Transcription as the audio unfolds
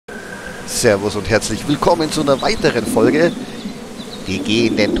Servus und herzlich willkommen zu einer weiteren Folge. Die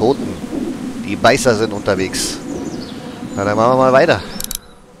gehenden Toten. Die Beißer sind unterwegs. Na, dann machen wir mal weiter.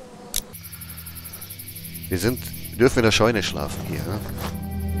 Wir dürfen in der Scheune schlafen hier.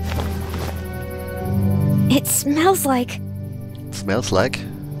 Ne? It smells like... Smells like?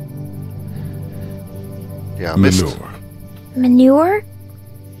 Ja, Mist. Manure?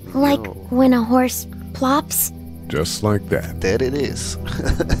 Like when a horse plops? Just like that. That it is.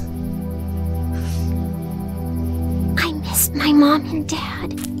 I missed my mom and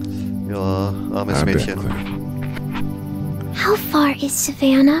dad. Ja, armes Mädchen. How far is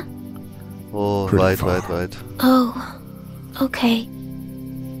Savannah? Oh, Pretty weit, far. weit. Oh, okay.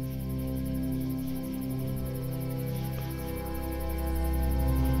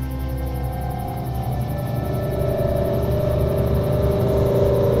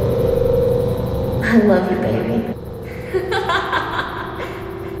 I love you, baby.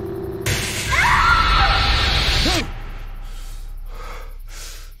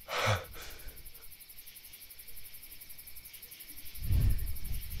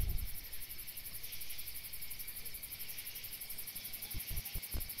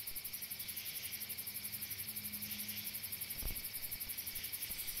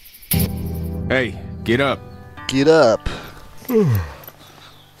 Hey, get up. Get up.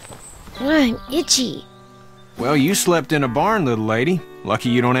 I'm itchy. Well, you slept in a barn, little lady. Lucky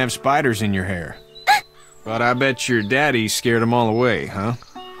you don't have spiders in your hair. But I bet your daddy scared them all away, huh?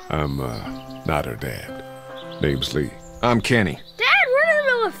 I'm, not her dad. Name's Lee. I'm Kenny. Dad, we're in the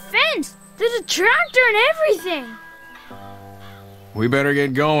middle of a fence. There's a tractor and everything. We better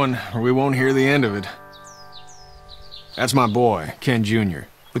get going, or we won't hear the end of it. That's my boy, Ken Jr.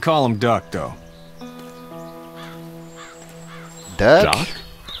 We call him Duck, though. Duck? Doc?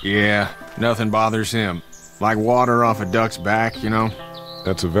 Yeah, nothing bothers him. Like water off a duck's back, you know?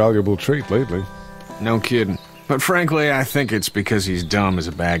 That's a valuable trait lately. No kidding. But frankly, I think it's because he's dumb as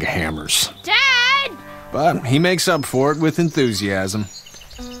a bag of hammers. Dad! But he makes up for it with enthusiasm.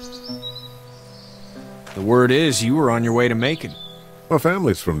 The word is you were on your way to Macon. My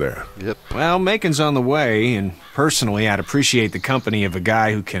family's from there. Yep. Well, Macon's on the way, and personally, I'd appreciate the company of a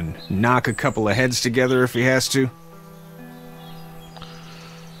guy who can knock a couple of heads together if he has to.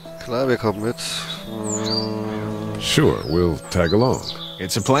 Klar, wir kommen mit. Sure, we'll tag along.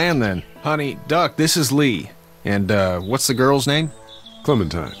 It's a plan, then. Honey, Duck, this is Lee. And, what's the girl's name?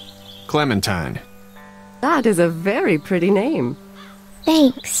 Clementine. Clementine. That is a very pretty name.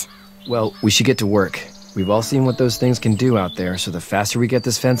 Thanks. Well, we should get to work. We've all seen what those things can do out there, so the faster we get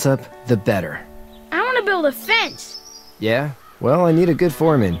this fence up, the better. I want to build a fence. Yeah? Well, I need a good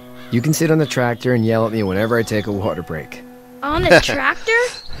foreman. You can sit on the tractor and yell at me whenever I take a water break. On the tractor?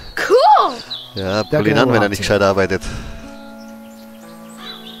 Cool! Ja, pull ihn an, wenn nicht gescheit arbeitet.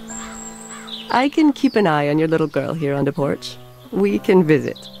 I can keep an eye on your little girl here on the porch. We can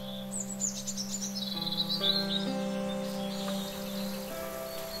visit.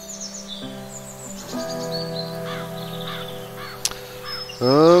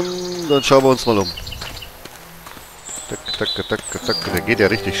 Dann schauen wir uns mal um. Der geht ja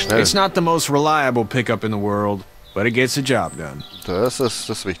richtig schnell. It's not the most reliable pickup in the world, but it gets the job done. Das ist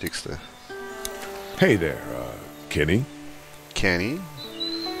das Wichtigste. Hey there, Kenny. Kenny?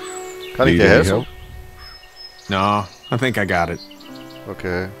 Kann ich Need dir any helfen? help? No, I think I got it.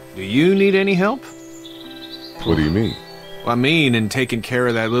 Okay. Do you need any help? What do you mean? Well, I mean, in taking care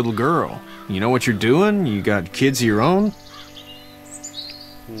of that little girl. You know what you're doing? You got kids of your own?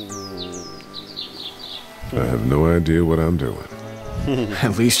 I have no idea what I'm doing.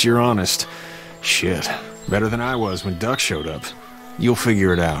 At least you're honest. Shit. Better than I was when Duck showed up. You'll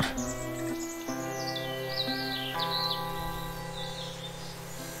figure it out.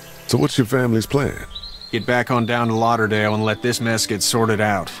 So what's your family's plan? Get back on down to Lauderdale and let this mess get sorted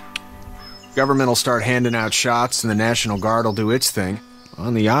out. Government will start handing out shots and the National Guard will do its thing.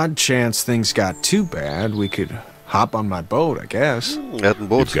 On the odd chance things got too bad, we could hop on my boat, I guess. Hat ein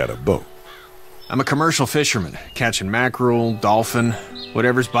Boot. You've got a boat. I'm a commercial fisherman, catching mackerel, dolphin,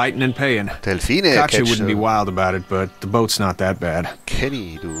 whatever's biting and paying. Delfine Katja catch wouldn't be du. wild about it, but the boat's not that bad.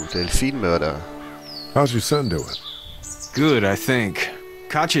 Kenny, du Delfinmörder. How's your son doing? Good, I think.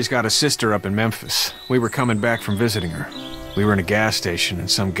 Katja's got a sister up in Memphis. We were coming back from visiting her. We were in a gas station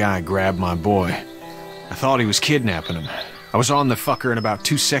and some guy grabbed my boy. I thought he was kidnapping him. I was on the fucker in about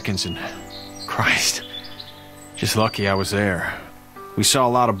 2 seconds and... Christ. Just lucky I was there. We saw a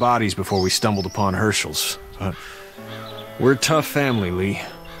lot of bodies before we stumbled upon Hershels, but... We're a tough family, Lee.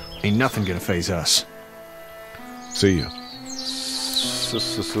 Ain't nothing gonna faze us. See ya.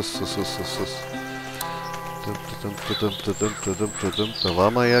 Da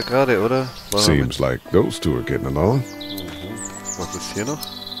waren wir ja gerade, oder? Seems like those two are getting along. Was ist hier noch?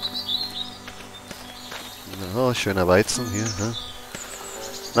 Oh, schöner Weizen hier. Ne?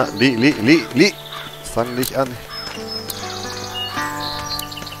 Na, Lee! Fang nicht an.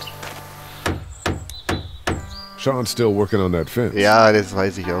 Sean's still working on that fence. Ja, das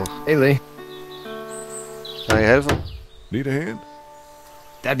weiß ich auch. Hey, Lee. Kann ich helfen? Need a hand?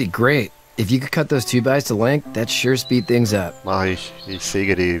 That'd be great. If you could cut those 2x to length, that'd sure speed things up. Mach ich. Ich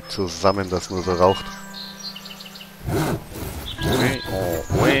säge die zusammen, dass nur so raucht.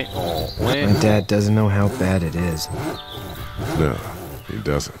 My dad doesn't know how bad it is. No, he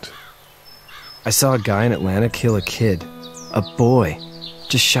doesn't. I saw a guy in Atlanta kill a kid. A boy.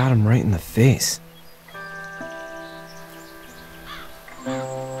 Just shot him right in the face.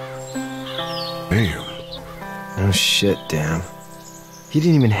 Damn. Oh shit, damn. He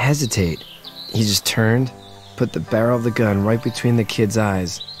didn't even hesitate. He just turned, put the barrel of the gun right between the kid's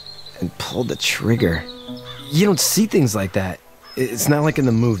eyes, and pulled the trigger. You don't see things like that. It's not like in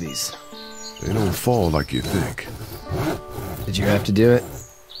the movies. They don't fall like you think. Did you have to do it?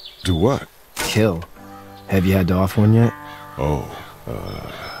 Do what? Kill. Have you had to off one yet? Oh,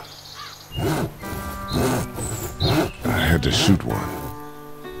 I had to shoot one.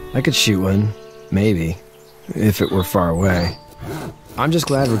 I could shoot one. Maybe. If it were far away. I'm just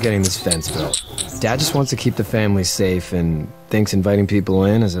glad we're getting this fence built. Dad just wants to keep the family safe and thinks inviting people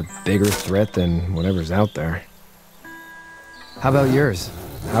in is a bigger threat than whatever's out there. How about yours?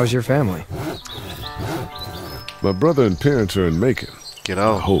 How's your family? My brother and parents are in Macon. Get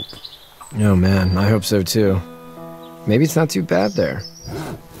out. I hope. Oh man, I hope so too. Maybe it's not too bad there.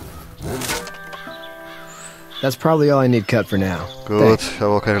 That's probably all I need cut for now. Gut, ich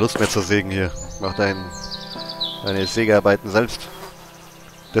habe auch keine Lust mehr zu sägen hier. Mach deine Sägearbeiten selbst.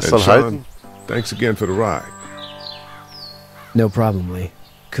 Das soll halten. Thanks again for the ride. No problem, Lee.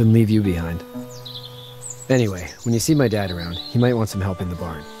 Couldn't leave you behind. Anyway, when you see my dad around, he might want some help in the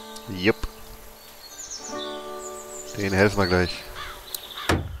barn. Yep. Den helfen wir gleich.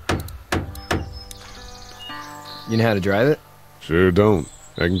 You know how to drive it? Sure don't.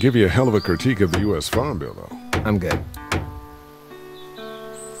 I can give you a hell of a critique of the U.S. Farm Bill, though. I'm good.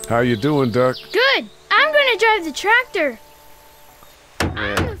 How you doing, Duck? Good. I'm gonna drive the tractor.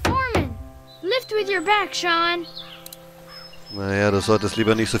 I'm the foreman. Lift with your back, Sean. Naja, du solltest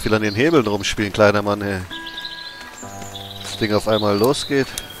lieber nicht so viel an den Hebeln rumspielen, kleiner Mann, hey. Das Ding auf einmal losgeht.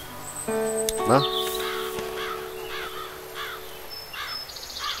 Na?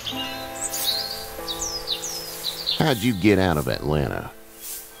 How'd you get out of Atlanta?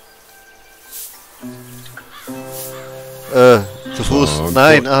 Zu Fuß.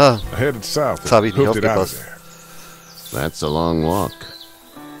 Nein, I headed south. Jetzt habe ich nicht Hooked it out of aufgepasst. there. That's a long walk.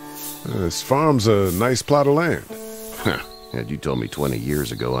 This farm's a nice plot of land. Had you told me 20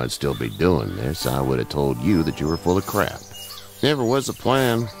 years ago I'd still be doing this, I would have told you that you were full of crap. Never was a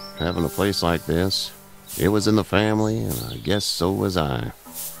plan, having a place like this. It was in the family, and I guess so was I.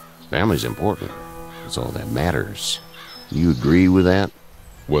 Family's important. It's all that matters. You agree with that?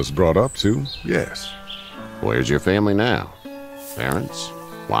 Was brought up to, yes. Where's your family now? Parents?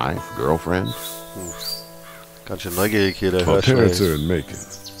 Wife? Girlfriend? Ganz schön neugierig hier, der My Hershel. parents are in Macon.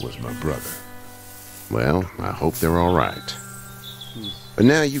 Was my brother. Well, I hope they're all right. But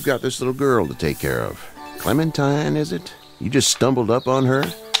now you've got this little girl to take care of. Clementine, is it? You just stumbled up on her?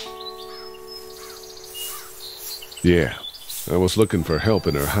 Yeah, I was looking for help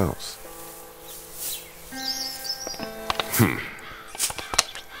in her house.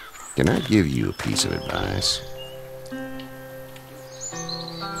 Can I give you a piece of advice?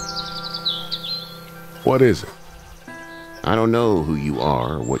 What is it? I don't know who you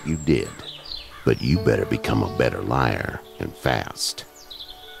are or what you did, but you better become a better liar, and fast.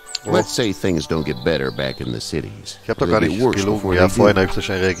 Let's say things don't get better back in the cities. Ich hab doch They gar get nicht worse gelogen. before Ja, they vorhin do. habe ich so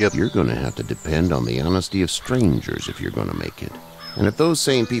schnell reagiert. You're gonna have to depend on the honesty of strangers if you're gonna make it. And if those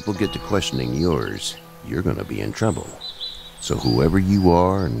same people get to questioning yours, you're gonna be in trouble. So whoever you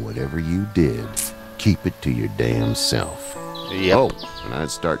are and whatever you did, keep it to your damn self. Yep. Oh, and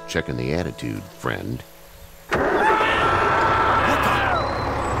I'd start checking the attitude, friend.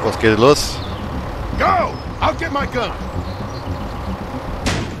 Was geht los? Go! I'll get my gun!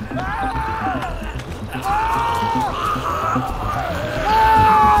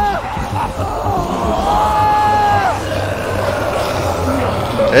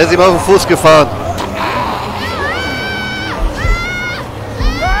 Er ist ihm auf den Fuß gefahren.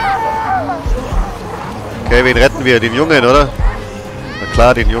 Okay, wen retten wir? Den Jungen, oder? Na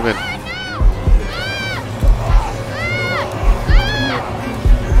klar, den Jungen.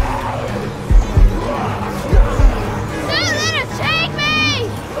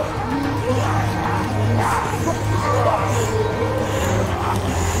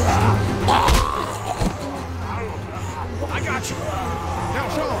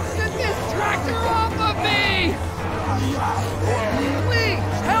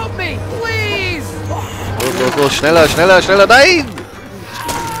 Go, schneller, schneller, schneller. Nein!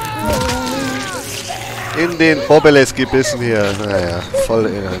 In den Bobeles gebissen hier. Naja, voll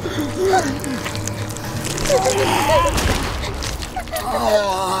irre.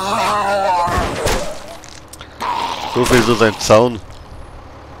 So viel zu seinem Zaun.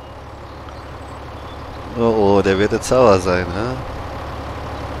 Oh, oh, der wird jetzt sauer sein, hä?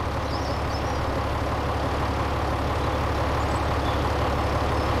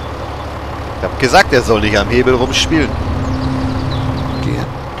 Ich hab gesagt, er soll nicht am Hebel rumspielen. Get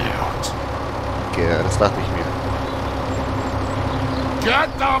out. Okay, ja, das dachte ich mir. Get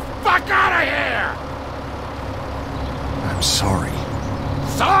the fuck out of here! I'm sorry.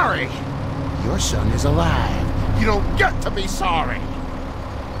 Sorry? Your son is alive. You don't get to be sorry.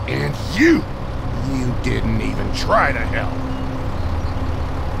 And you didn't even try to help.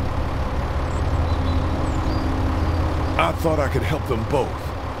 I thought I could help them both.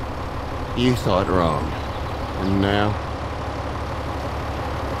 You thought wrong. And now?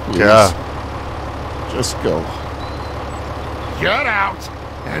 Yeah. Just go. Get out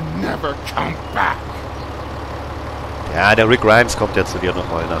and never come back. Ja, der Rick Grimes kommt ja zu dir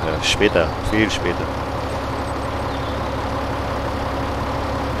nochmal nachher. Später. Viel später.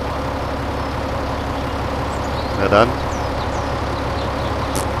 Na dann.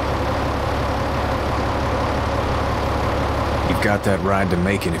 You've got that ride to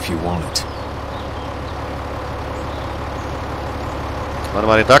Macon if you want it. Mach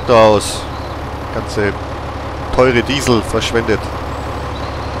mal den Traktor aus. Ganze teure Diesel verschwendet.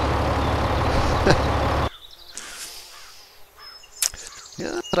 Ja,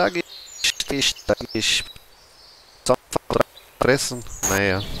 tragisch. Fressen.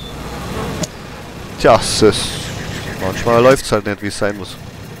 Naja. Tja, manchmal läuft es halt nicht, wie es sein muss.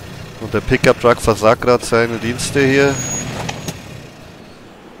 Und der Pickup-Truck versagt gerade seine Dienste hier.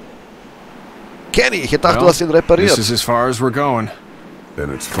 Kenny, ich dachte, du hast ihn repariert. This is as far as we're going.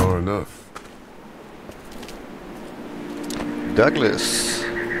 Then it's far enough. Douglas.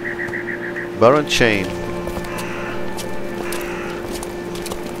 Baron Chain.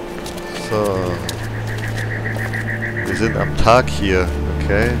 So. Wir sind am Tag hier.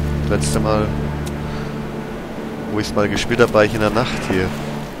 Okay. Letzte Mal, wo ich es mal gespielt habe, war ich in der Nacht hier.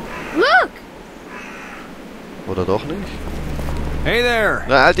 Look! Oder doch nicht? Hey there!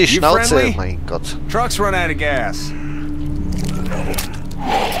 Na, halt die You Schnauze! friendly? Mein Gott. Truck's run out of gas.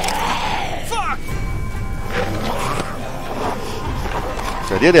 Fuck!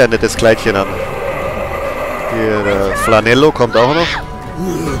 Seid ihr der nettes Kleidchen an? Hier, der Flanello kommt auch noch.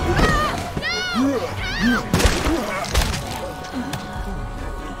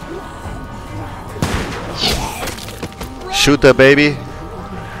 Shooter, Baby.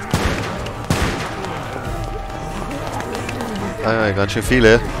 Ah ja, ganz schön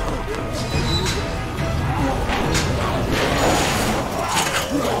viele.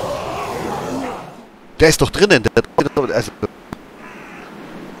 Der ist doch drinnen. Also,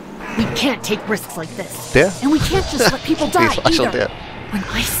 We can't take risks like this. der? And we can't just let people die Das war schon either. der. When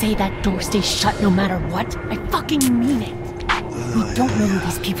I say that door stays shut no matter what, I fucking mean it. We don't know who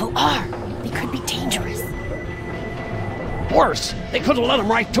these people are. They could be dangerous. Worse, they could have let them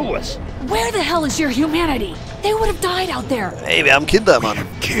right to us. Where the hell is your humanity? They would have died out there. Ey, wir haben Kinder, Mann.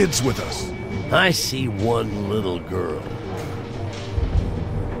 Kids with us. I see one little girl.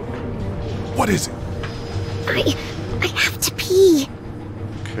 What is it? I have to pee.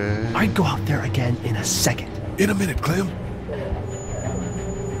 Okay. I'd go out there again in a second. In a minute, Clem.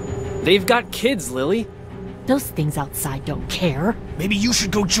 They've got kids, Lily. Those things outside don't care. Maybe you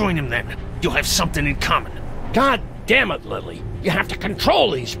should go join them then. You'll have something in common. God damn it, Lily. You have to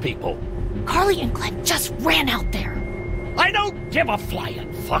control these people. Carly and Glenn just ran out there. I don't give a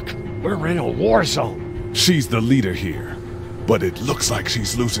flying fuck. We're in a war zone. She's the leader here. But it looks like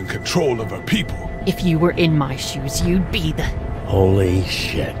she's losing control of her people. If you were in my shoes, you'd be the... Holy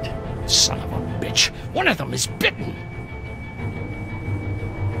shit. Son of a bitch. One of them is bitten.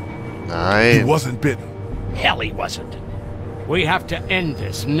 Nein. He wasn't bitten. Hell, he wasn't. We have to end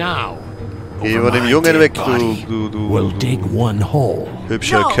this now. Geh über den Jungen weg, du We'll dig one hole.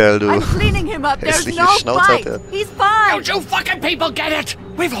 hübscher Kerl, du. I'm cleaning him up. There's Hässliche no Schnauze hat bite. er. He's fine. Don't you fucking people get it?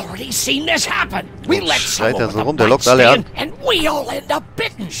 We've already seen this happen. We Und let schreit someone er with so a rum, der bite lockt alle stay an. in, and we all end up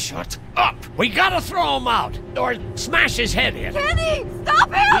bitten. Shut up. We gotta throw him out, or smash his head in. Kenny,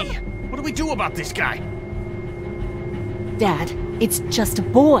 stop him! Hey, what do we do about this guy? Dad, it's just a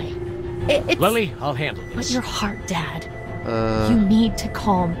boy. It's... Lily, I'll handle But this. your heart, Dad. You need to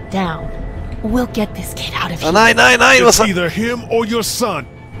calm down. We'll get this kid out of here. Ah, nein, nein, nein, was It's either him or your son.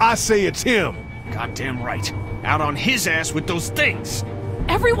 I say it's him. Goddamn right. Out on his ass with those things.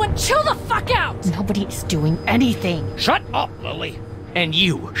 Everyone chill the fuck out! Nobody is doing anything. Shut up, Lily. And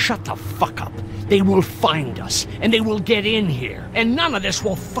you, shut the fuck up. They will find us, and they will get in here, and none of this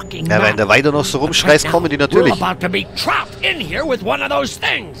will fucking Ja, matter. wenn du weiter noch so rumschreist, kommen die We're natürlich. about to be trapped in here with one of those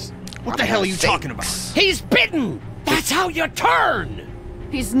things. What the hell are you talking about? He's bitten. That's how you turn.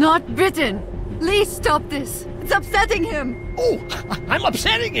 He's not bitten. Lee, stop this. It's upsetting him. Oh, I'm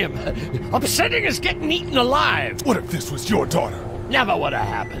upsetting him. Upsetting is getting eaten alive. What if this was your daughter? Never would have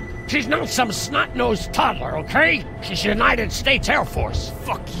happened. She's not some snot-nosed toddler, okay? She's United States Air Force.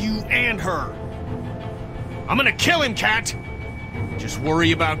 Fuck you and her. I'm gonna kill him, Cat. Just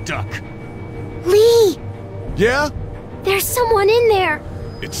worry about Duck. Lee! Yeah? There's someone in there.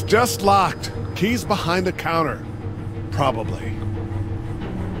 It's just locked. Key's behind the counter. Probably.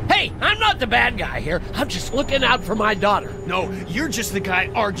 Hey, I'm not the bad guy here. I'm just looking out for my daughter. No, you're just the guy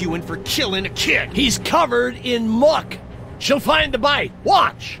arguing for killing a kid. He's covered in muck. She'll find the bite.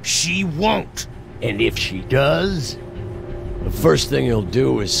 Watch. She won't. And if she does, the first thing he'll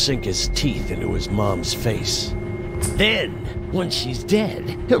do is sink his teeth into his mom's face. Then, once she's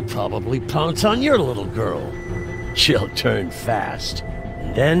dead, he'll probably pounce on your little girl. She'll turn fast.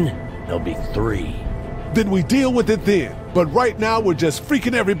 And then, there'll be 3. Then we deal with it then. But right now, we're just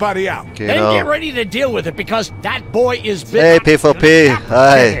freaking everybody out. Then get ready to deal with it, because that boy is big. Hey, PvP.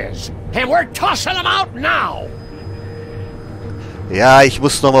 Hi. And we're tossing him out now. Ja, ich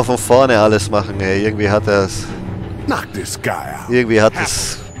muss nochmal von vorne alles machen, ey. Irgendwie hat das... Knock this guy out. Irgendwie hat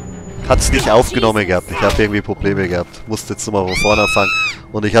es... Hat's nicht aufgenommen gehabt. Ich habe irgendwie Probleme gehabt. Musste jetzt nochmal von vorne anfangen.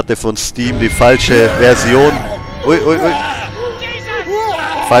 Und ich hatte von Steam die falsche Version. Ui, ui, ui.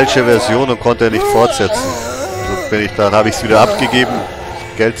 Falsche Version und konnte nicht fortsetzen. Also bin ich dann, habe ich es wieder abgegeben.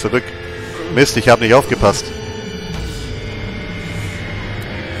 Geld zurück. Mist, ich habe nicht aufgepasst.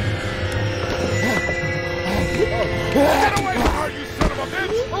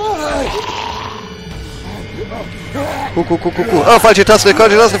 Ah, falsche Taste,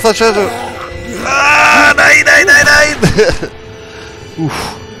 falsche Taste. Ah, nein, nein, nein, nein.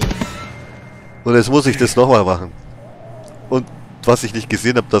 Uff. Und jetzt muss ich das nochmal machen. Und was ich nicht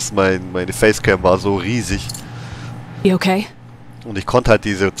gesehen habe, dass meine Facecam war so riesig. You okay? Und ich konnte halt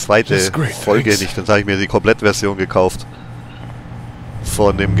diese zweite Folge nicht. Dann habe ich mir die Komplettversion gekauft.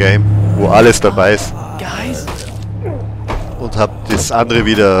 Von dem Game, wo alles dabei ist. Und habe das andere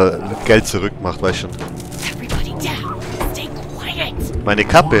wieder Geld zurückgemacht, weißt schon. Meine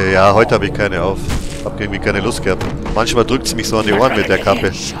Kappe, ja, heute habe ich keine auf. Hab irgendwie keine Lust gehabt. Manchmal drückt sie mich so an die Ohren mit der Kappe.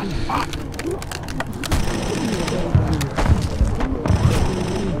 Is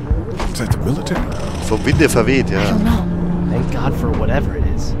that the military? Vom Winde verweht, ja. Thank God for whatever it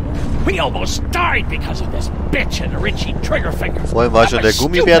is. We almost died because of this bitch and a Richie Triggerfinger. Vorhin war schon der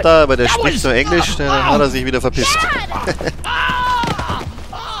Gummibär da, aber der spricht nur Englisch, dann hat er sich wieder verpisst.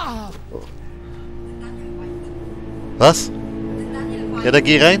 Was? Ja, dann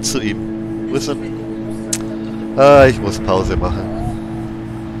geh rein zu ihm. Wo ist er? Ah, ich muss Pause machen.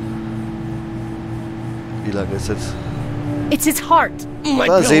 Wie lange ist jetzt? It's his heart.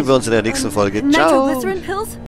 Da sehen wir uns in der nächsten Folge. Ciao! Nitroglycerin pills?